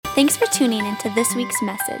Thanks for tuning into this week's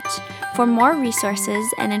message. For more resources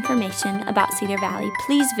and information about Cedar Valley,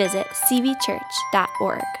 please visit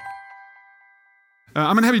cvchurch.org.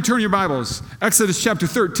 I'm going to have you turn your Bibles. Exodus chapter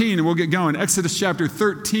 13, and we'll get going. Exodus chapter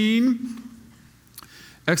 13.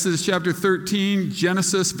 Exodus chapter 13,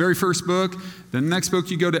 Genesis, very first book. The next book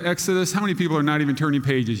you go to Exodus. How many people are not even turning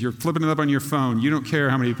pages? You're flipping it up on your phone. You don't care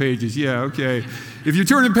how many pages. Yeah, okay. If you're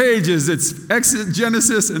turning pages, it's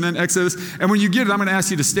Genesis and then Exodus. And when you get it, I'm going to ask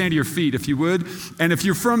you to stand to your feet, if you would. And if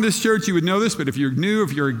you're from this church, you would know this. But if you're new,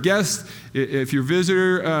 if you're a guest, if you're a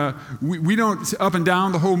visitor, we don't up and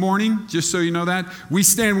down the whole morning, just so you know that. We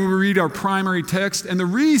stand when we read our primary text. And the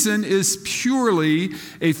reason is purely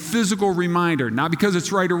a physical reminder. Not because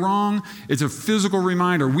it's right or wrong. It's a physical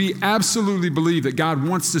reminder. We absolutely believe that God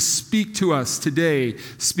wants to speak to us today,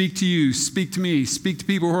 speak to you, speak to me, speak to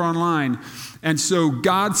people who are online. And so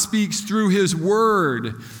God speaks through his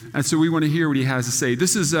word. And so we want to hear what he has to say.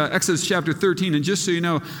 This is Exodus chapter 13. And just so you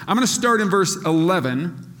know, I'm going to start in verse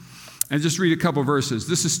 11 and just read a couple verses.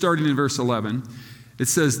 This is starting in verse 11. It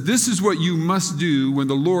says, "This is what you must do when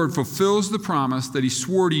the Lord fulfills the promise that he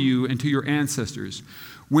swore to you and to your ancestors.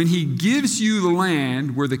 When he gives you the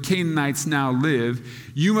land where the Canaanites now live,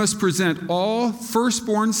 you must present all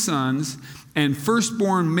firstborn sons and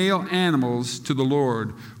firstborn male animals to the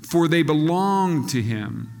Lord, for they belong to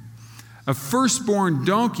him. A firstborn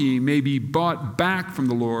donkey may be bought back from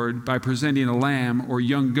the Lord by presenting a lamb or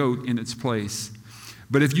young goat in its place.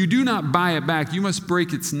 But if you do not buy it back, you must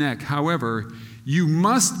break its neck. However, you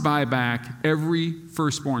must buy back every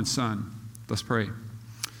firstborn son." Let's pray.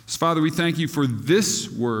 So, Father, we thank you for this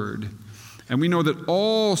word. And we know that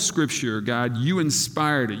all Scripture, God, you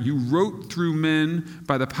inspired it. You wrote through men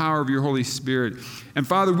by the power of your Holy Spirit. And,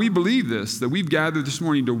 Father, we believe this, that we've gathered this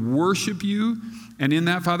morning to worship you. And in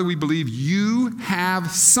that, Father, we believe you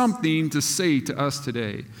have something to say to us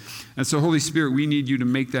today. And so, Holy Spirit, we need you to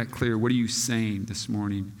make that clear. What are you saying this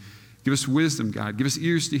morning? Give us wisdom, God. Give us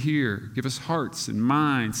ears to hear. Give us hearts and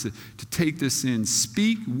minds to take this in.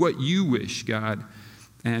 Speak what you wish, God.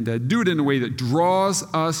 And do it in a way that draws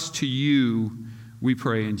us to you, we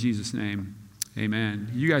pray in Jesus' name.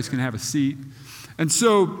 Amen. You guys can have a seat. And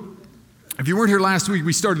so, if you weren't here last week,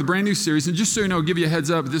 we started a brand new series. And just so you know, I'll give you a heads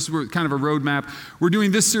up, this is kind of a roadmap. We're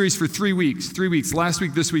doing this series for 3 weeks. 3 weeks, last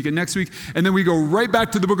week, this week, and next week. And then we go right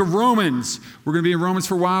back to the book of Romans. We're going to be in Romans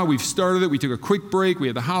for a while. We've started it. We took a quick break. We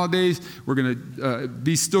had the holidays. We're going to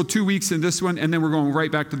be still 2 weeks in this one. And then we're going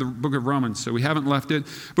right back to the book of Romans. So we haven't left it.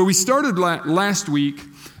 But we started last week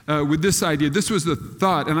with this idea. This was the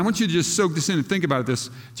thought, and I want you to just soak this in and think about this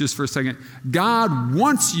just for a second. God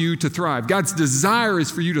wants you to thrive. God's desire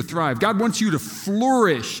is for you to thrive. God wants you to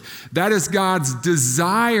flourish. That is God's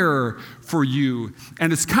desire for you.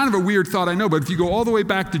 And it's kind of a weird thought, I know, but if you go all the way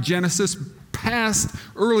back to Genesis, past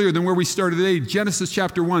earlier than where we started today, Genesis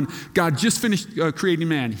chapter 1, God just finished creating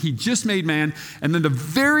man. He just made man, and then the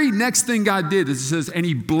very next thing God did is it says, and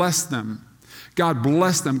he blessed them. God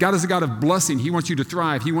bless them. God is a God of blessing. He wants you to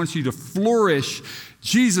thrive. He wants you to flourish.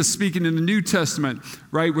 Jesus, speaking in the New Testament,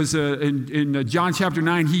 right, was in John chapter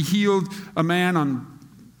 9, he healed a man on,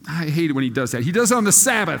 I hate it when he does that. He does it on the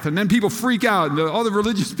Sabbath, and then people freak out, and all the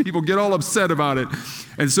religious people get all upset about it.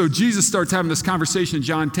 And so Jesus starts having this conversation in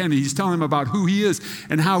John 10, and he's telling them about who he is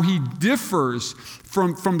and how he differs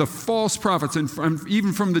from the false prophets and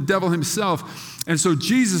even from the devil himself. And so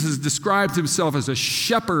Jesus has described himself as a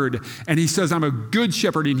shepherd, and he says, I'm a good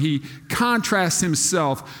shepherd, and he contrasts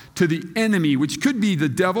himself to the enemy, which could be the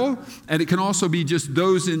devil, and it can also be just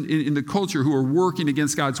those in the culture who are working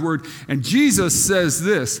against God's word. And Jesus says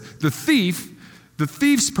this, the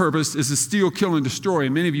thief's purpose is to steal, kill, and destroy.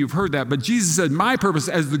 And many of you have heard that. But Jesus said, my purpose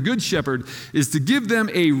as the good shepherd is to give them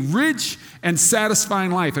a rich and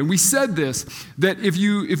satisfying life. And we said this, that if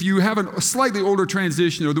you have a slightly older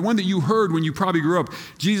transition, or the one that you heard when you probably grew up,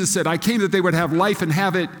 Jesus said, I came that they would have life and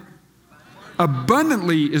have it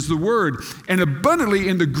abundantly is the word. And abundantly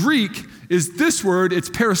in the Greek is this word, it's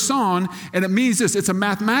person, and it means this, it's a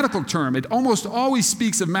mathematical term. It almost always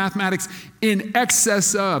speaks of mathematics in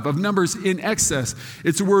excess of numbers in excess.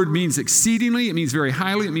 It's a word means exceedingly, it means very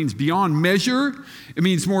highly, it means beyond measure, it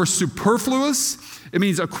means more superfluous, it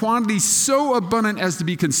means a quantity so abundant as to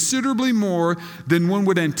be considerably more than one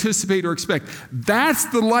would anticipate or expect. That's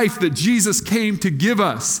the life that Jesus came to give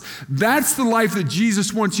us. That's the life that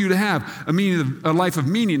Jesus wants you to have. A life of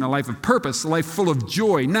meaning, a life of purpose, a life full of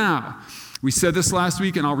joy. Now, we said this last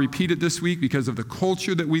week, and I'll repeat it this week because of the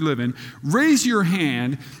culture that we live in. Raise your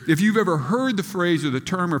hand if you've ever heard the phrase or the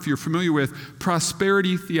term, or if you're familiar with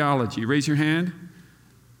prosperity theology. Raise your hand.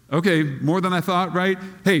 Okay, more than I thought, right?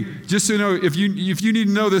 Hey, just so you know, if you need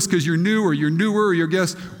to know this because you're new or you're newer or you're a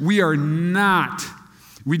guest, we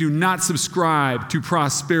do not subscribe to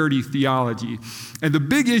prosperity theology. And the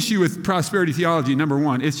big issue with prosperity theology, number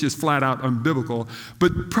one, it's just flat out unbiblical.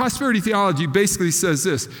 But prosperity theology basically says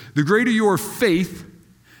this: the greater your faith,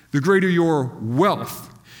 the greater your wealth.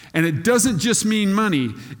 And it doesn't just mean money.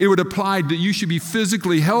 It would apply that you should be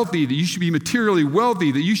physically healthy, that you should be materially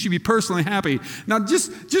wealthy, that you should be personally happy. Now,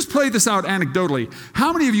 just play this out anecdotally.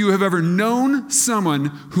 How many of you have ever known someone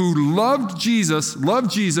who loved Jesus,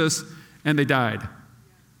 and they died?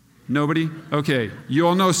 Nobody? Okay, you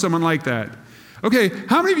all know someone like that. Okay,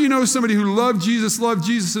 how many of you know somebody who loved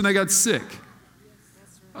Jesus, and they got sick?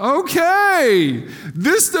 Okay,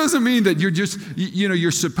 this doesn't mean that you're just,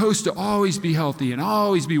 you're supposed to always be healthy and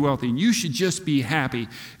always be wealthy and you should just be happy.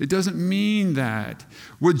 It doesn't mean that.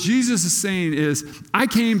 What Jesus is saying is, I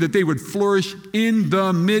came that they would flourish in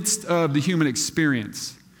the midst of the human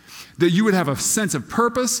experience. That you would have a sense of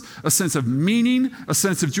purpose, a sense of meaning, a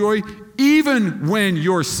sense of joy, even when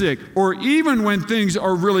you're sick, or even when things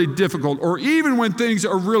are really difficult, or even when things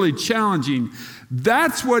are really challenging.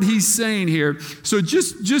 That's what he's saying here. So I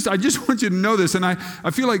just want you to know this, and I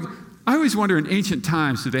feel like, I always wonder in ancient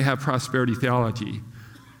times, did they have prosperity theology?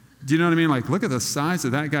 Do you know what I mean? Like, look at the size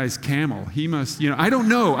of that guy's camel. He must, I don't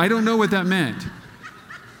know what that meant.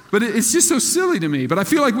 But it's just so silly to me. But I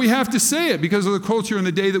feel like we have to say it because of the culture and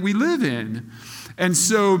the day that we live in. And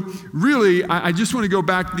so really, I just want to go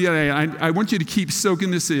back to the other day. I want you to keep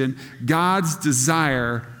soaking this in. God's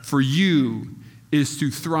desire for you is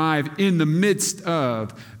to thrive in the midst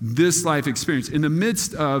of this life experience, in the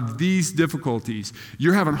midst of these difficulties.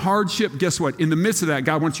 You're having hardship, guess what? In the midst of that,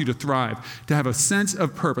 God wants you to thrive, to have a sense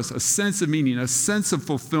of purpose, a sense of meaning, a sense of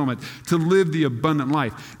fulfillment, to live the abundant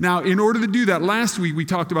life. Now, in order to do that, last week we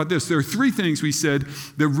talked about this. There are three things we said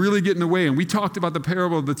that really get in the way, and we talked about the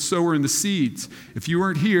parable of the sower and the seeds. If you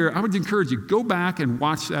weren't here, I would encourage you, go back and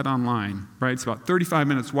watch that online, right? It's about 35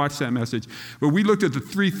 minutes, watch that message. But we looked at the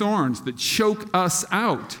three thorns that choke us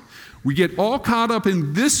out. We get all caught up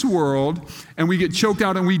in this world and we get choked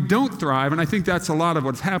out and we don't thrive. And I think that's a lot of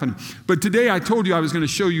what's happened. But today I told you I was going to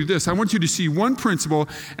show you this. I want you to see one principle,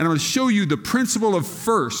 and I'm going to show you the principle of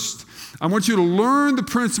first. I want you to learn the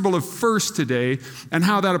principle of first today and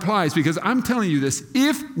how that applies, because I'm telling you this: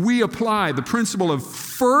 if we apply the principle of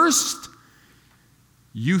first,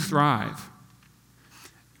 you thrive.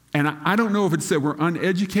 And I don't know if it's that we're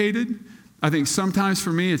uneducated. I think sometimes for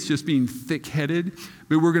me it's just being thick-headed,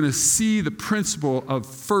 but we're going to see the principle of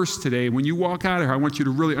first today. When you walk out of here, I want you to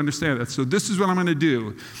really understand that. So this is what I'm going to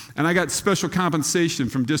do. And I got special compensation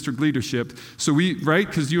from district leadership. So right?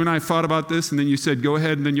 Because you and I fought about this, and then you said, go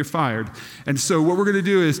ahead, and then you're fired. And so what we're going to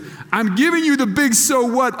do is, I'm giving you the big so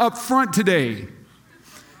what up front today.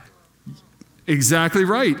 Exactly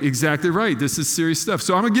right. This is serious stuff.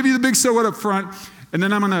 So I'm going to give you the big so what up front. And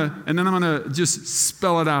then I'm gonna just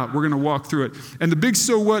spell it out. We're gonna walk through it. And the big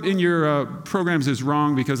so what in your programs is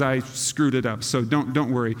wrong because I screwed it up. So don't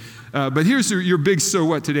worry. But here's your big so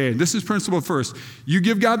what today. This is principle first. You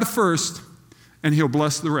give God the first, and He'll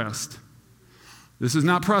bless the rest. This is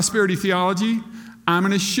not prosperity theology. I'm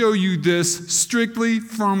going to show you this strictly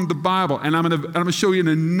from the Bible, and I'm going to show you in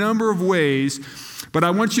a number of ways. But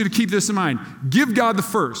I want you to keep this in mind. Give God the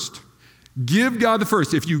first. Give God the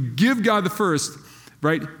first. If you give God the first,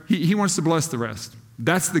 right, he wants to bless the rest.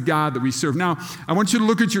 That's the God that we serve. Now, I want you to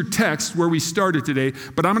look at your text where we started today,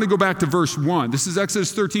 but I'm going to go back to verse 1. This is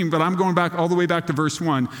Exodus 13, but I'm going back all the way back to verse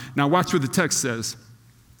 1. Now, watch what the text says.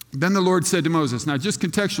 Then the Lord said to Moses, now just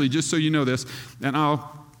contextually, just so you know this, and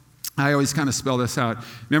I always kind of spell this out.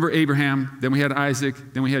 Remember Abraham, then we had Isaac,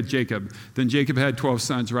 then we had Jacob. Then Jacob had 12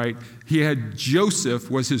 sons, right? He had Joseph,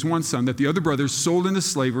 was his one son, that the other brothers sold into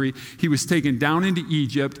slavery. He was taken down into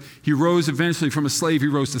Egypt. He rose eventually from a slave. He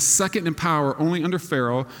rose to second in power only under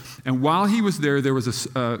Pharaoh. And while he was there was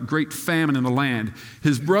a great famine in the land.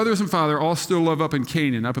 His brothers and father all still live up in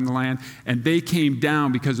Canaan, up in the land, and they came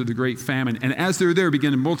down because of the great famine. And as they're there,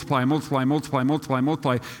 began to multiply.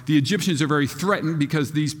 The Egyptians are very threatened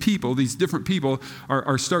because these different people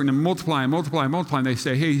are starting to multiply. And they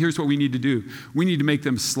say, hey, here's what we need to do. We need to make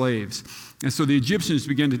them slaves. And so the Egyptians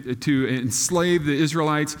began to enslave the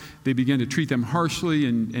Israelites. They began to treat them harshly.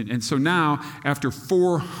 And so now, after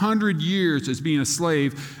 400 years as being a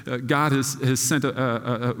slave, God has sent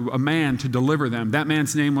a man to deliver them. That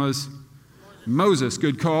man's name was Moses.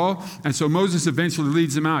 Good call. And so Moses eventually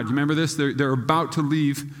leads them out. You remember this? They're about to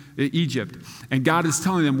leave Egypt. And God is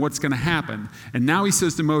telling them what's going to happen. And now he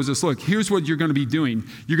says to Moses, look, here's what you're going to be doing.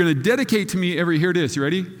 You're going to dedicate to me here it is. You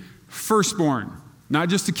ready? Firstborn. Not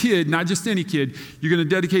just a kid, not just any kid. You're going to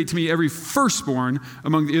dedicate to me every firstborn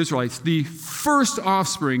among the Israelites, the first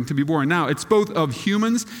offspring to be born. Now, it's both of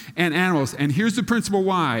humans and animals. And here's the principle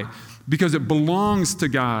why. Because it belongs to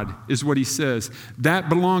God, is what he says. That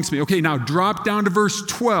belongs to me. Okay, now drop down to verse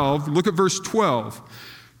 12. Look at verse 12.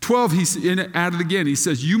 12, he's at it again. He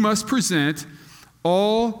says, you must present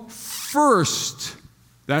all first.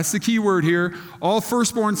 That's the key word here. All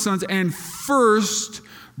firstborn sons and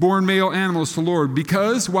firstborn male animals to the Lord.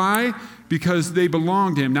 Because, why? Because they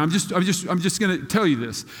belong to him. Now, I'm just going to tell you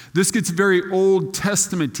this. This gets very Old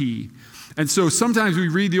Testament-y. And so sometimes we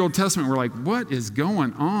read the Old Testament, we're like, what is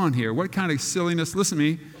going on here? What kind of silliness? Listen to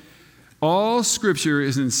me. All Scripture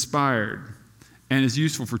is inspired and is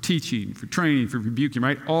useful for teaching, for training, for rebuking,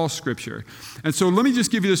 right? All Scripture. And so let me just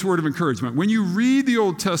give you this word of encouragement. When you read the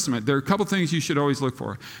Old Testament, there are a couple things you should always look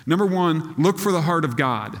for. Number one, look for the heart of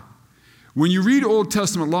God. When you read Old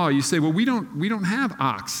Testament law, you say, well, we don't have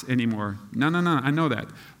ox anymore. No, I know that.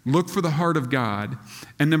 Look for the heart of God.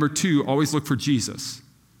 And number two, always look for Jesus.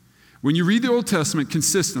 When you read the Old Testament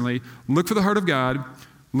consistently, look for the heart of God,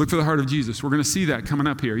 look for the heart of Jesus. We're going to see that coming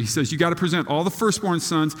up here. He says you got to present all the firstborn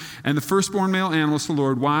sons and the firstborn male animals to the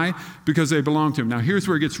Lord. Why? Because they belong to him. Now here's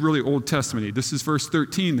where it gets really Old Testament-y. This is verse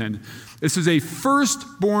 13 then. This is a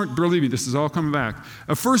firstborn, believe me, this is all coming back.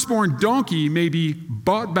 A firstborn donkey may be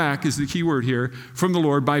bought back, is the key word here, from the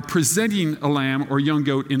Lord by presenting a lamb or young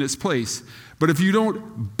goat in its place. But if you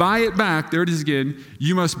don't buy it back, there it is again,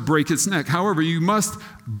 you must break its neck. However, you must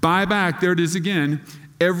buy back, there it is again,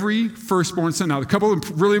 every firstborn son. Now, a couple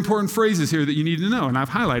of really important phrases here that you need to know, and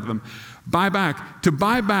I've highlighted them. Buy back. To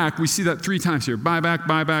buy back, we see that 3 times here. Buy back,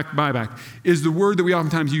 buy back, buy back, is the word that we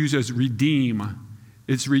oftentimes use as redeem.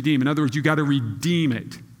 It's redeem. In other words, you got to redeem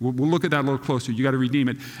it. We'll look at that a little closer. You got to redeem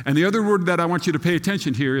it. And the other word that I want you to pay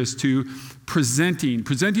attention here is to presenting.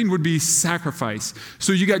 Presenting would be sacrifice.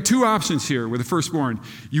 So you got 2 options here with the firstborn.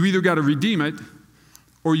 You either got to redeem it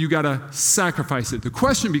or you got to sacrifice it. The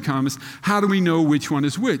question becomes, how do we know which one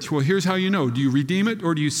is which? Well, here's how you know. Do you redeem it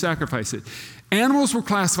or do you sacrifice it? Animals were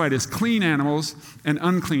classified as clean animals and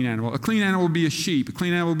unclean animals. A clean animal would be a sheep. A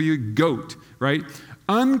clean animal would be a goat, right?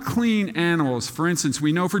 Unclean animals, for instance,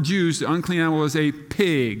 we know for Jews, the unclean animal is a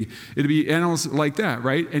pig. It'd be animals like that,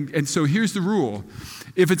 right? And so here's the rule.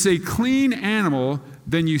 If it's a clean animal,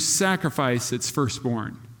 then you sacrifice its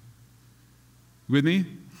firstborn. With me?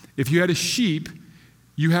 If you had a sheep,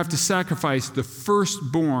 you have to sacrifice the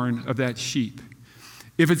firstborn of that sheep.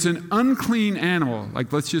 If it's an unclean animal,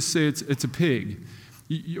 like let's just say it's a pig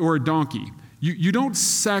or a donkey, you don't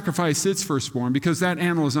sacrifice its firstborn because that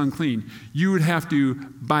animal is unclean. You would have to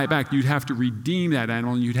buy it back. You'd have to redeem that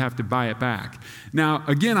animal, and you'd have to buy it back. Now,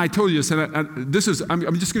 again, I told you this.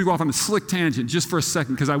 I'm just going to go off on a slick tangent just for a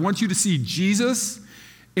second because I want you to see Jesus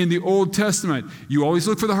in the Old Testament. You always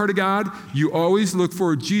look for the heart of God. You always look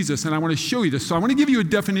for Jesus, and I want to show you this. So I want to give you a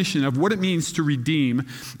definition of what it means to redeem,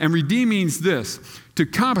 and redeem means this, to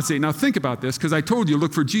compensate. Now think about this, because I told you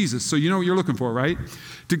look for Jesus, so you know what you're looking for, right?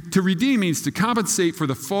 To redeem means to compensate for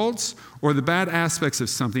the faults or the bad aspects of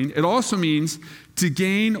something. It also means to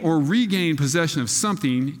gain or regain possession of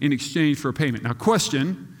something in exchange for a payment. Now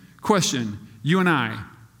question, you and I,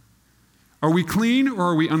 are we clean or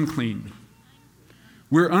are we unclean?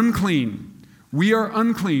 We're unclean. We are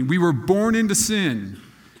unclean. We were born into sin.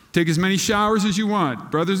 Take as many showers as you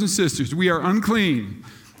want, brothers and sisters. We are unclean.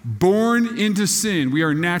 Born into sin. We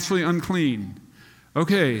are naturally unclean.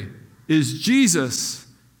 Okay, is Jesus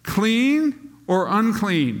clean or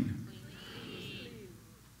unclean?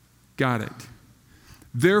 Got it.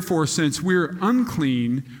 Therefore, since we're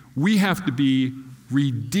unclean, we have to be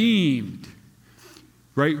redeemed.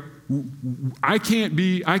 Right? I can't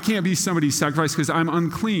be somebody's sacrifice because I'm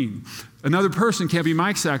unclean. Another person can't be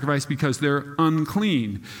my sacrifice because they're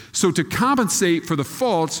unclean. So to compensate for the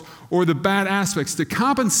faults or the bad aspects, to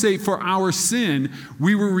compensate for our sin,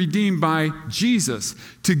 we were redeemed by Jesus.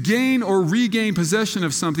 To gain or regain possession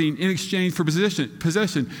of something in exchange for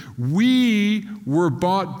possession, we were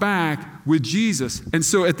bought back with Jesus. And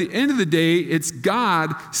so at the end of the day, it's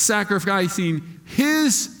God sacrificing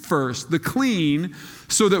his first, the clean,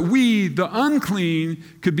 so that we, the unclean,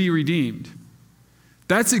 could be redeemed.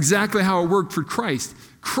 That's exactly how it worked for Christ.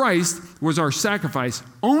 Christ was our sacrifice.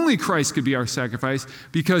 Only Christ could be our sacrifice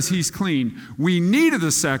because he's clean. We needed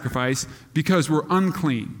the sacrifice because we're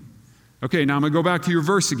unclean. Okay, now I'm going to go back to your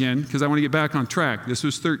verse again because I want to get back on track. This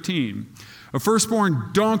was 13. A firstborn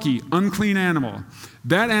donkey, unclean animal.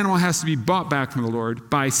 That animal has to be bought back from the Lord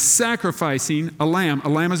by sacrificing a lamb. A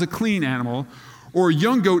lamb is a clean animal, or a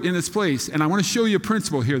young goat in its place. And I want to show you a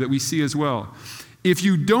principle here that we see as well. If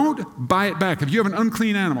you don't buy it back, if you have an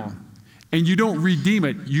unclean animal and you don't redeem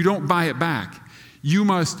it, you don't buy it back. You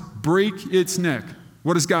must break its neck.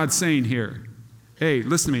 What is God saying here? Hey,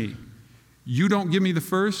 listen to me. You don't give me the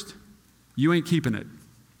first, you ain't keeping it.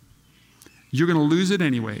 You're going to lose it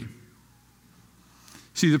anyway.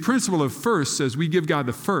 See, the principle of first says we give God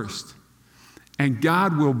the first, and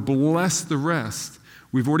God will bless the rest.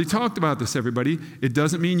 We've already talked about this, everybody. It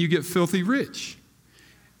doesn't mean you get filthy rich.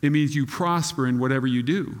 It means you prosper in whatever you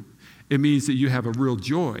do. It means that you have a real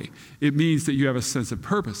joy. It means that you have a sense of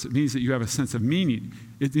purpose. It means that you have a sense of meaning.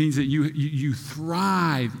 It means that you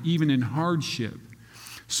thrive even in hardship.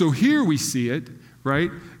 So here we see it,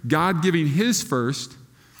 right? God giving his first,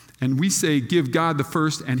 and we say give God the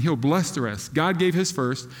first and he'll bless the rest. God gave his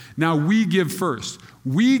first. Now we give first.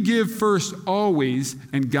 We give first always,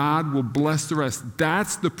 and God will bless the rest.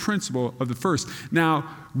 That's the principle of the first. Now,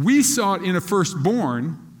 we saw it in a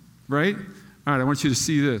firstborn, right? All right, I want you to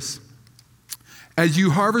see this. As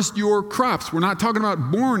you harvest your crops, we're not talking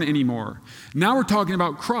about born anymore. Now we're talking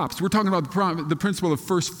about crops. We're talking about the principle of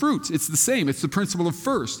first fruits. It's the same. It's the principle of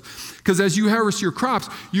first. Because as you harvest your crops,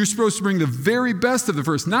 you're supposed to bring the very best of the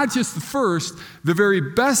first, not just the first, the very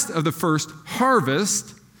best of the first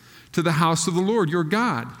harvest to the house of the Lord, your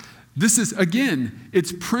God. This is, again,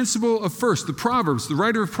 it's principle of first. The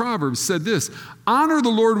writer of Proverbs said this, honor the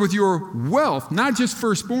Lord with your wealth, not just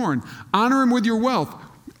firstborn. Honor him with your wealth.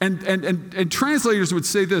 And translators would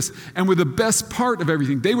say this, and with the best part of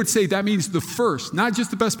everything. They would say that means the first, not just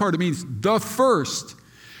the best part, it means the first.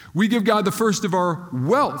 We give God the first of our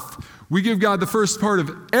wealth. We give God the first part of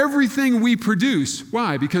everything we produce.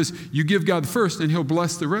 Why? Because you give God the first and he'll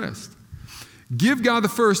bless the rest. Give God the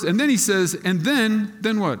first, and then he says, and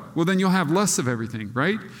then what? Well, then you'll have less of everything,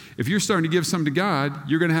 right? If you're starting to give some to God,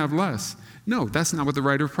 you're going to have less. No, that's not what the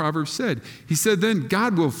writer of Proverbs said. He said, then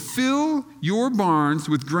God will fill your barns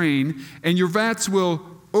with grain, and your vats will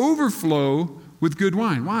overflow with good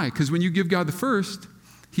wine. Why? Because when you give God the first,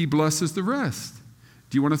 he blesses the rest.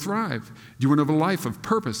 Do you want to thrive? Do you want to have a life of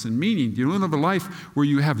purpose and meaning? Do you want to have a life where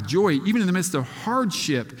you have joy, even in the midst of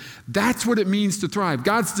hardship? That's what it means to thrive.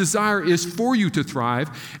 God's desire is for you to thrive,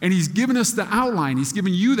 and he's given us the outline. He's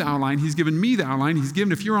given you the outline. He's given me the outline.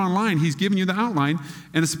 If you're online, he's given you the outline,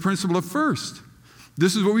 and it's the principle of first.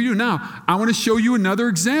 This is what we do. Now, I want to show you another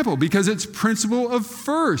example, because it's principle of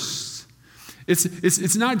first.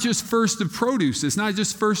 It's not just first of produce. It's not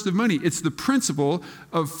just first of money. It's the principle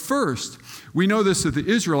of first. We know this with the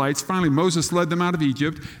Israelites. Finally, Moses led them out of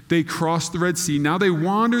Egypt. They crossed the Red Sea. Now they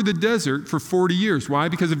wander the desert for 40 years. Why?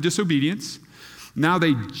 Because of disobedience. Now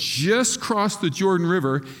they just crossed the Jordan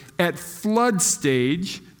River. At flood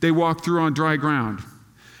stage, they walk through on dry ground.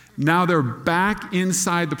 Now they're back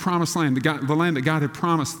inside the promised land, the land that God had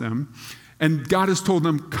promised them. And God has told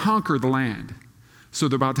them, conquer the land. So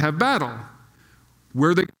they're about to have battle.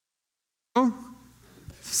 Where they go?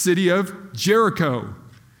 City of Jericho.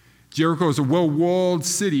 Jericho is a well-walled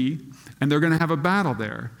city, and they're going to have a battle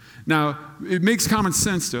there. Now, it makes common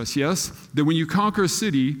sense to us, yes, that when you conquer a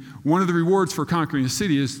city, one of the rewards for conquering a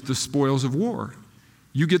city is the spoils of war.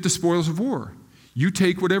 You get the spoils of war. You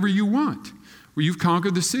take whatever you want. Well, you've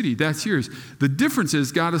conquered the city. That's yours. The difference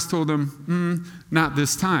is God has told them, not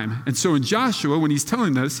this time. And so in Joshua, when he's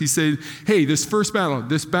telling us, he said, hey, this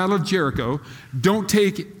battle of Jericho, don't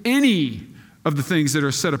take any of the things that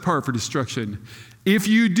are set apart for destruction. If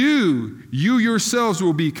you do, you yourselves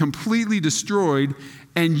will be completely destroyed,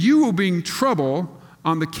 and you will bring trouble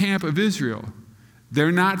on the camp of Israel.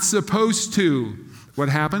 They're not supposed to. What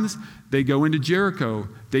happens? They go into Jericho.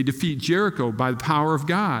 They defeat Jericho by the power of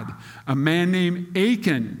God. A man named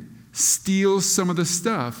Achan steals some of the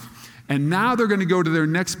stuff. And now they're going to go to their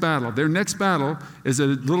next battle. Their next battle is a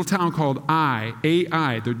little town called Ai.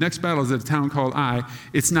 A-I. Their next battle is at a town called Ai.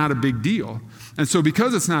 It's not a big deal. And so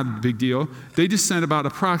because it's not a big deal, they just sent about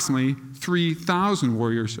approximately 3,000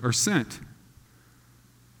 warriors are sent.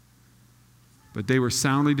 But they were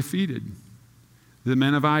soundly defeated. The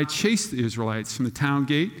men of Ai chased the Israelites from the town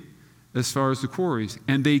gate as far as the quarries,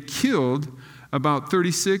 and they killed about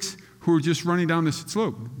 36 who were just running down the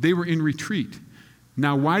slope. They were in retreat.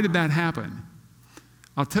 Now, why did that happen?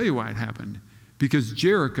 I'll tell you why it happened. Because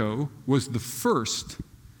Jericho was the first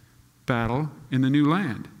battle in the new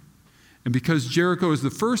land. And because Jericho is the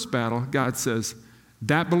first battle, God says,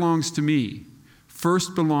 that belongs to me.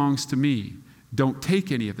 First belongs to me. Don't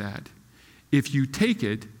take any of that. If you take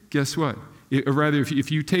it, guess what? Or rather,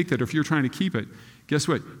 if you take that, or if you're trying to keep it, guess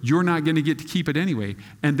what? You're not going to get to keep it anyway.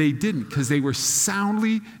 And they didn't, because they were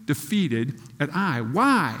soundly defeated at Ai.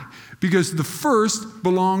 Why? Because the first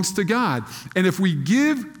belongs to God. And if we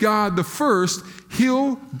give God the first,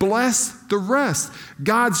 He'll bless the rest.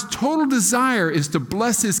 God's total desire is to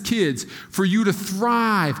bless his kids, for you to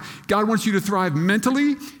thrive. God wants you to thrive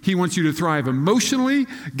mentally. He wants you to thrive emotionally.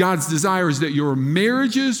 God's desire is that your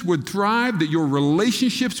marriages would thrive, that your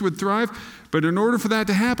relationships would thrive. But in order for that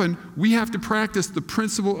to happen, we have to practice the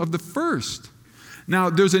principle of the first. Now,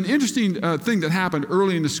 there's an interesting thing that happened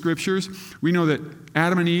early in the scriptures. We know that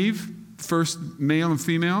Adam and Eve, first male and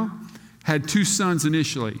female, had 2 sons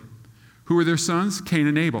initially. Who were their sons? Cain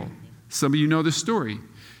and Abel. Some of you know this story.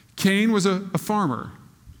 Cain was a farmer.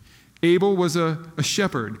 Abel was a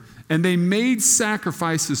shepherd. And they made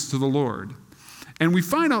sacrifices to the Lord. And we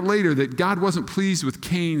find out later that God wasn't pleased with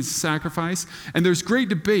Cain's sacrifice. And there's great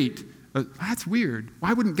debate. That's weird.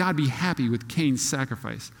 Why wouldn't God be happy with Cain's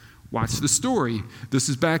sacrifice? Watch the story. This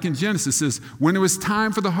is back in Genesis. It says, when it was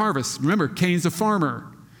time for the harvest. Remember, Cain's a farmer.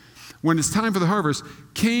 When it's time for the harvest,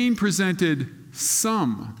 Cain presented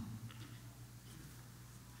some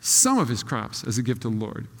of his crops as a gift to the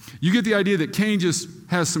Lord. You get the idea that Cain just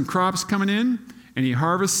has some crops coming in, and he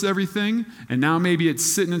harvests everything, and now maybe it's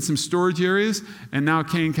sitting in some storage areas, and now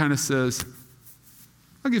Cain kind of says,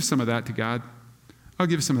 I'll give some of that to God. I'll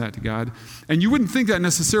give some of that to God. And you wouldn't think that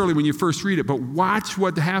necessarily when you first read it, but watch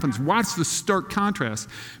what happens. Watch the stark contrast,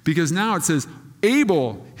 because now it says,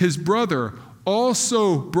 Abel, his brother,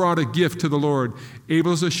 also brought a gift to the Lord.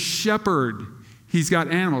 Abel's a shepherd. He's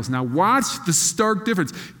got animals. Now watch the stark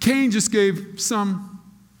difference. Cain just gave some.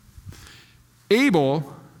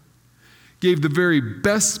 Abel gave the very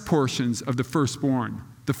best portions of the firstborn,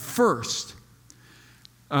 the first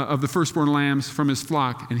of the firstborn lambs from his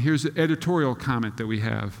flock. And here's the editorial comment that we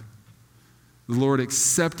have. The Lord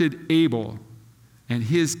accepted Abel and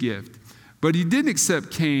his gift, but he didn't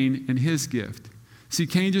accept Cain and his gift. See,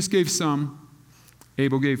 Cain just gave some,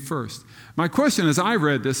 Abel gave first. My question as I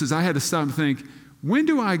read this is I had to stop and think, when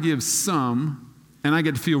do I give some and I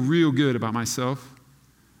get to feel real good about myself?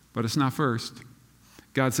 But it's not first.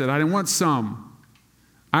 God said, I didn't want some.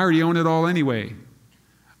 I already own it all anyway.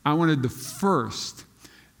 I wanted the first.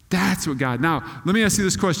 That's what God. Now, let me ask you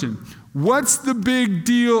this question. What's the big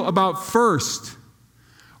deal about first?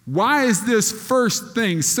 Why is this first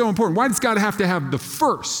thing so important? Why does God have to have the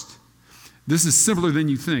first? This is simpler than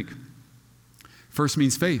you think. First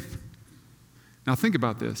means faith. Now think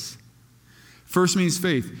about this. First means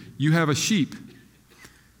faith. You have a sheep.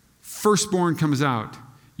 Firstborn comes out.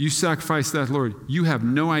 You sacrifice that, Lord. You have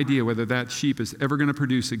no idea whether that sheep is ever going to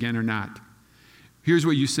produce again or not. Here's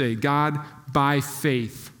what you say. God, by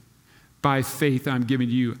faith I'm giving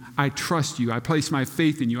to you. I trust you. I place my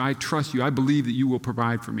faith in you. I trust you. I believe that you will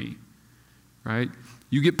provide for me. Right?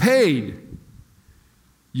 You get paid.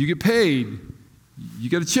 You get paid. You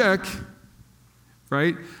get a check.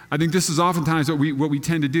 Right? I think this is oftentimes what we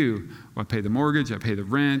tend to do. Well, I pay the mortgage, I pay the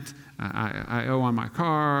rent, I owe on my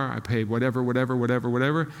car, I pay whatever,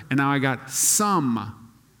 and now I got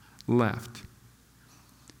some left.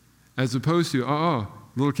 As opposed to,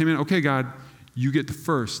 little came in, okay, God, you get the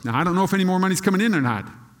first. Now, I don't know if any more money's coming in or not.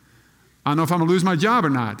 I don't know if I'm going to lose my job or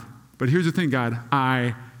not. But here's the thing, God,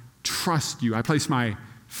 I trust you. I place my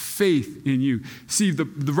faith in you. See,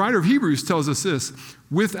 the writer of Hebrews tells us this,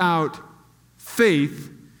 without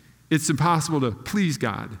faith, it's impossible to please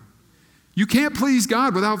God. You can't please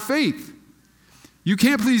God without faith. You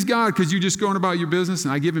can't please God because you're just going about your business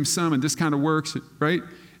and I give him some and this kind of works, right?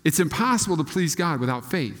 It's impossible to please God without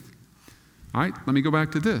faith. All right, let me go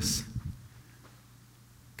back to this.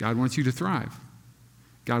 God wants you to thrive.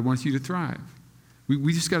 God wants you to thrive.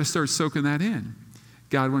 We just got to start soaking that in.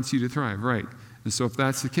 God wants you to thrive, right? And so if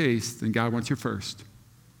that's the case, then God wants you first.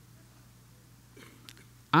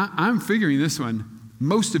 I'm figuring this one.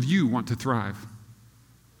 Most of you want to thrive.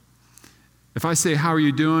 If I say, how are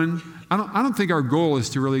you doing? I don't think our goal is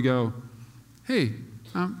to really go, hey,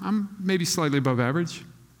 I'm maybe slightly above average.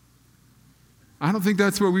 I don't think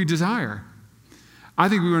that's what we desire. I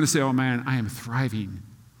think we want to say, oh man, I am thriving.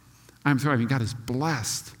 I'm thriving. God is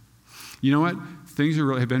blessed. You know what? Things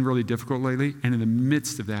have been really difficult lately, and in the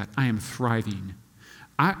midst of that, I am thriving.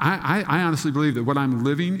 I honestly believe that what I'm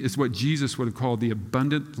living is what Jesus would have called the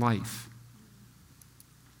abundant life.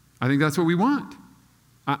 I think that's what we want.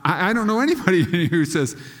 I don't know anybody who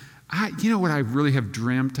says, you know what I really have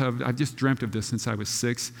dreamt of? I've just dreamt of this since I was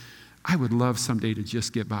 6. I would love someday to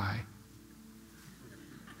just get by.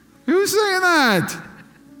 Who's saying that?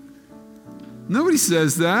 Nobody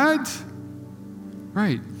says that.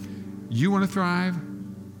 Right. You want to thrive?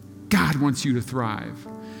 God wants you to thrive.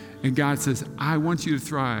 And God says, I want you to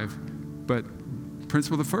thrive, but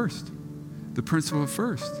principle of first. The principle of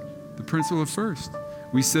first. The principle of first.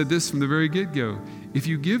 We said this from the very get-go. If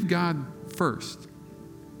you give God first,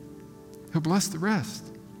 He'll bless the rest.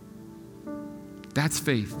 That's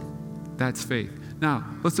faith. That's faith. Now,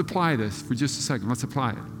 let's apply this for just a second. Let's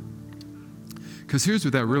apply it. Because here's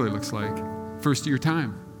what that really looks like. First of your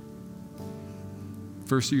time.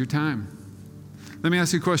 First of your time. Let me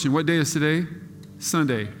ask you a question. What day is today?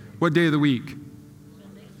 Sunday. What day of the week?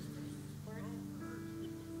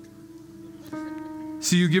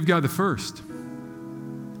 So you give God the first.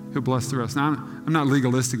 He'll bless the rest. Now, I'm not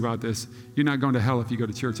legalistic about this. You're not going to hell if you go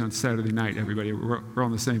to church on Saturday night, everybody. We're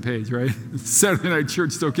on the same page, right? Saturday night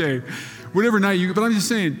church is okay. Whatever night you go. But I'm just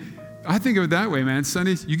saying, I think of it that way, man.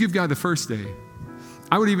 Sundays, you give God the first day.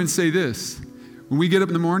 I would even say this. When we get up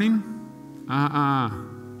in the morning,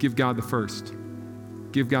 give God the first.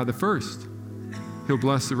 Give God the first. He'll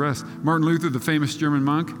bless the rest. Martin Luther, the famous German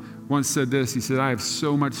monk, once said this. He said, I have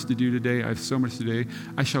so much to do today. I have so much to do.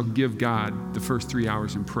 I shall give God the first 3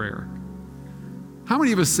 hours in prayer. How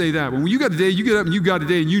many of us say that? When you got a day, you get up and you got a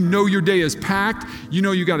day and you know your day is packed. You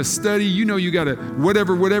know you got to study. You know you got to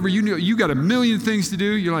whatever. You know you got a million things to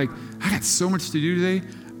do. You're like, I got so much to do today.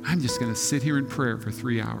 I'm just going to sit here in prayer for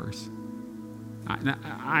 3 hours.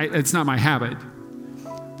 It's not my habit.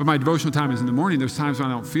 But my devotional time is in the morning. There's times when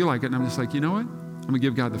I don't feel like it. And I'm just like, you know what? I'm going to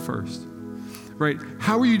give God the first. Right?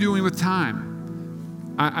 How are you doing with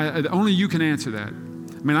time? Only you can answer that.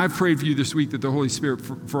 I mean, I've prayed for you this week that the Holy Spirit,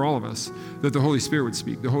 for all of us, that the Holy Spirit would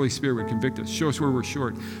speak. The Holy Spirit would convict us, show us where we're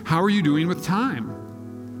short. How are you doing with time?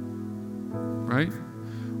 Right?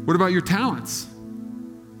 What about your talents?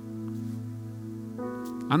 I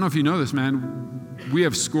don't know if you know this, man. We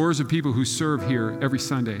have scores of people who serve here every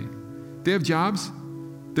Sunday. They have jobs.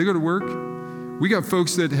 They go to work. We got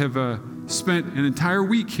folks that have spent an entire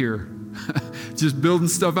week here just building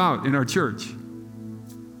stuff out in our church.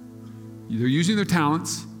 They're using their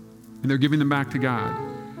talents and they're giving them back to God.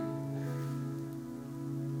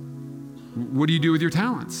 What do you do with your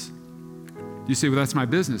talents? You say, well, that's my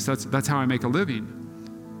business. That's how I make a living.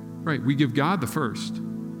 Right, we give God the first.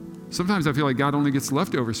 Sometimes I feel like God only gets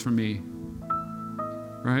leftovers from me.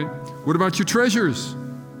 Right? What about your treasures?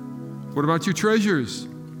 What about your treasures?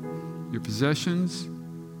 Your possessions?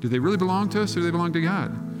 Do they really belong to us or do they belong to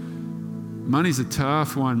God? Money's a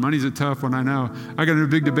tough one. Money's a tough one, I know. I got in a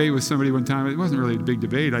big debate with somebody one time. It wasn't really a big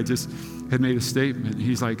debate. I just had made a statement.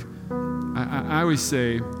 He's like, I always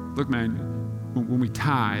say, look, man, when we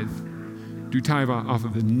tithe, do we tithe off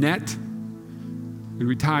of the net? Or do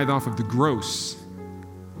we tithe off of the gross?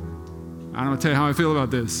 I don't want to tell you how I feel about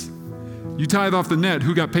this. You tithe off the net,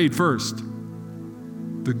 who got paid first?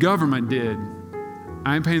 The government did.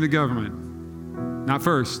 I ain't paying the government. Not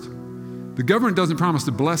first. The government doesn't promise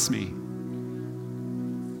to bless me.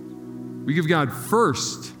 We give God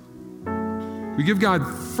first. We give God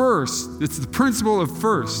first. It's the principle of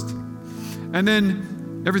first. And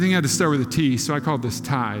then everything had to start with a T, so I called this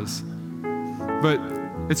tithes. But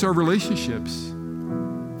it's our relationships.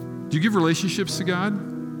 Do you give relationships to God?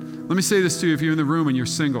 Let me say this to you if you're in the room and you're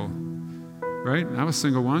single. Right? I was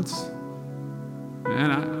single once.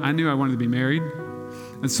 And I knew I wanted to be married.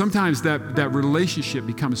 And sometimes that relationship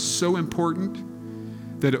becomes so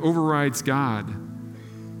important that it overrides God.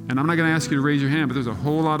 And I'm not going to ask you to raise your hand, but there's a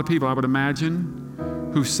whole lot of people, I would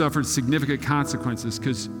imagine, who've suffered significant consequences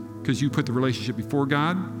because you put the relationship before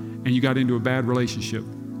God and you got into a bad relationship.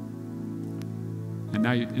 And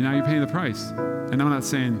now you're paying the price. And I'm not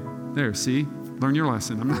saying, there, see, learn your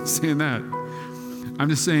lesson. I'm not saying that. I'm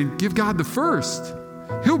just saying, give God the first.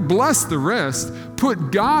 He'll bless the rest.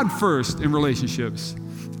 Put God first in relationships.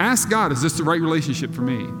 Ask God, is this the right relationship for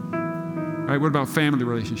me? Right? What about family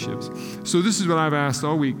relationships? So this is what I've asked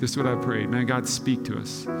all week. This is what I've prayed. Man, God, speak to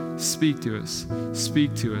us. Speak to us.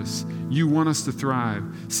 Speak to us. You want us to thrive.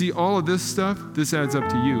 See, all of this stuff, this adds up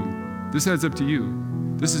to you. This adds up to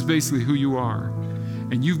you. This is basically who you are.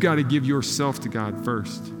 And you've got to give yourself to God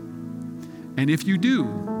first. And if you do,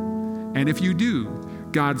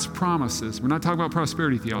 God's promises, we're not talking about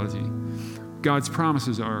prosperity theology. God's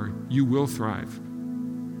promises are, you will thrive.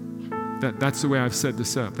 That's the way I've set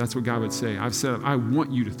this up. That's what God would say. I've said, I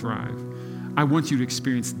want you to thrive. I want you to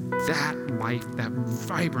experience that life, that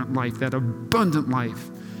vibrant life, that abundant life.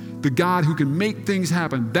 The God who can make things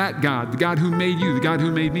happen, that God, the God who made you, the God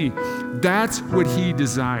who made me. That's what he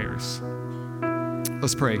desires.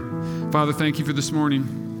 Let's pray. Father, thank you for this morning.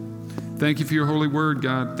 Thank you for your holy word,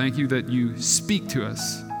 God. Thank you that you speak to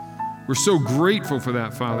us. We're so grateful for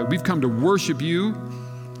that, Father. We've come to worship you,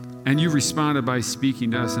 and you responded by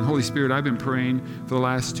speaking to us. And Holy Spirit, I've been praying for the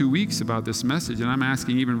last 2 weeks about this message, and I'm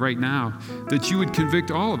asking even right now that you would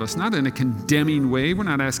convict all of us, not in a condemning way. We're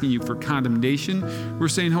not asking you for condemnation. We're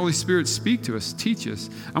saying, Holy Spirit, speak to us, teach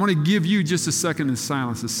us. I want to give you just a second in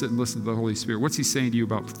silence to sit and listen to the Holy Spirit. What's he saying to you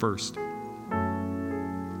about first?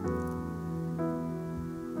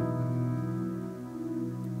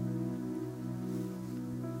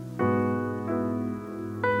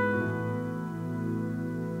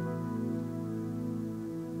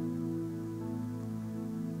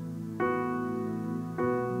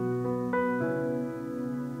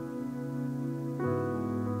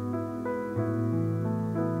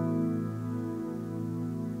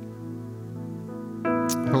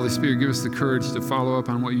 Holy Spirit, give us the courage to follow up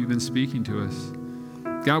on what you've been speaking to us.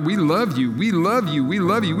 God, we love you. We love you. We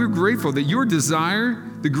love you. We're grateful that your desire,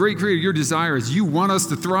 the great creator, your desire is you want us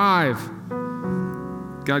to thrive.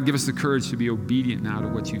 God, give us the courage to be obedient now to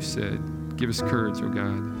what you've said. Give us courage, oh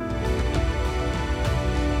God.